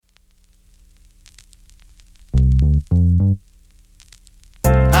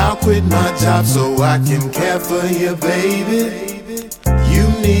quit my job so I can care for you, baby. You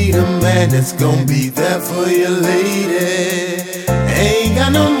need a man that's gonna be there for you, lady. Ain't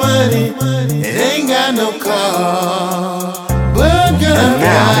got no money, it ain't got no car, but girl, and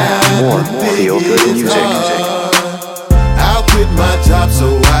now, more feel-good music. I'll quit my job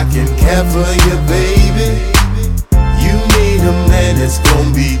so I can care for you, baby. You need a man that's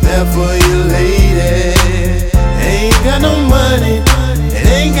gonna be there for you, lady. Ain't got no money, it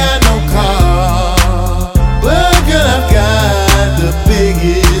ain't got no car, but girl, I've got the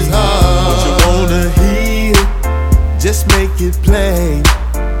biggest heart. What you wanna hear? Just make it plain.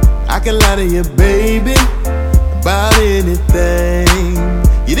 I can lie to you, baby, about anything.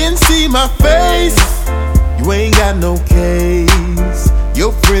 You didn't see my face, you ain't got no case.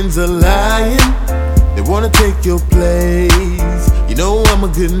 Your friends are lying, they wanna take your place. You know I'm a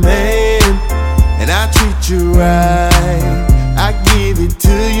good man, and I treat you right. I give it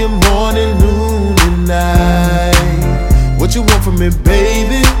to you morning, noon, and night. What you want from me,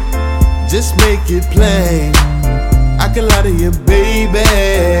 baby? Just make it plain. I can lie to you, baby,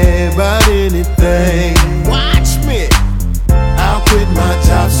 about anything. Watch me. I'll quit my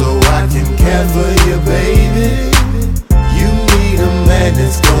job so I can care for you, baby. You need a man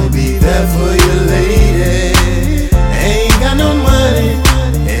that's gonna be there for you, lady. Ain't got no money,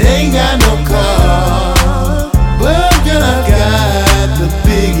 it ain't got no car, but girl, I got the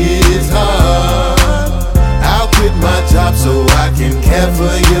biggest heart. I'll quit my job so I can care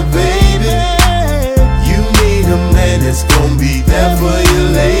for you, baby. You need a man that's gonna be there for you,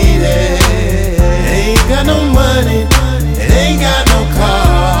 lady. Ain't got no money, it ain't got no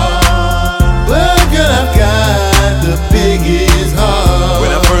car, but girl, I've got the biggest heart.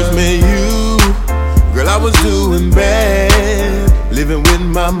 When I first met you, girl, I was doing bad, living with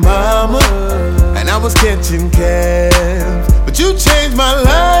my mama, and I was catching cabs. But you changed my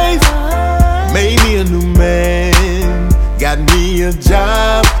life, made me a new man, got me a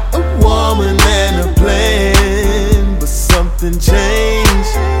job, a woman and a plan. But something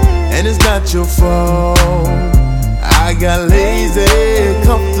changed, and it's not your fault. I got lazy,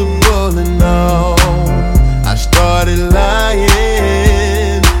 comfortable and all. I started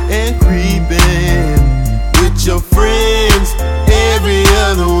lying and creeping with your friends every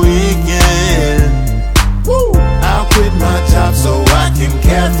other weekend. Woo! I'll quit my job so I can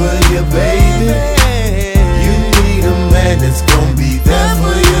care for you, baby. You need a man that's gonna be there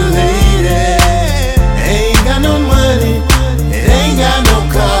for you, lady. Ain't got no money, it ain't got no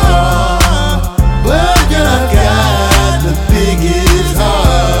car, but girl, I got the biggest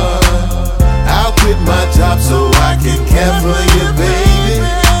heart. I'll quit my job so I can care for you, baby.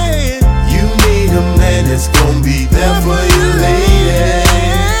 You need a man that's gonna be there for you, lady.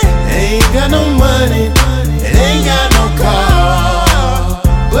 Ain't got no money, it ain't got no car,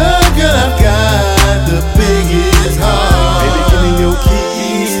 but girl, I've got the biggest heart. Baby, give me your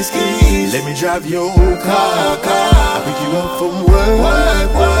keys, let me drive your car. I'll pick you up from work,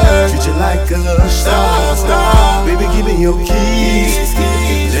 treat you like a star. Baby, give me your keys,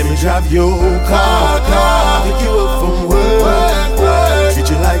 let me drive your car. Pick you up from work, treat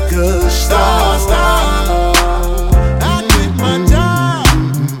you like a star.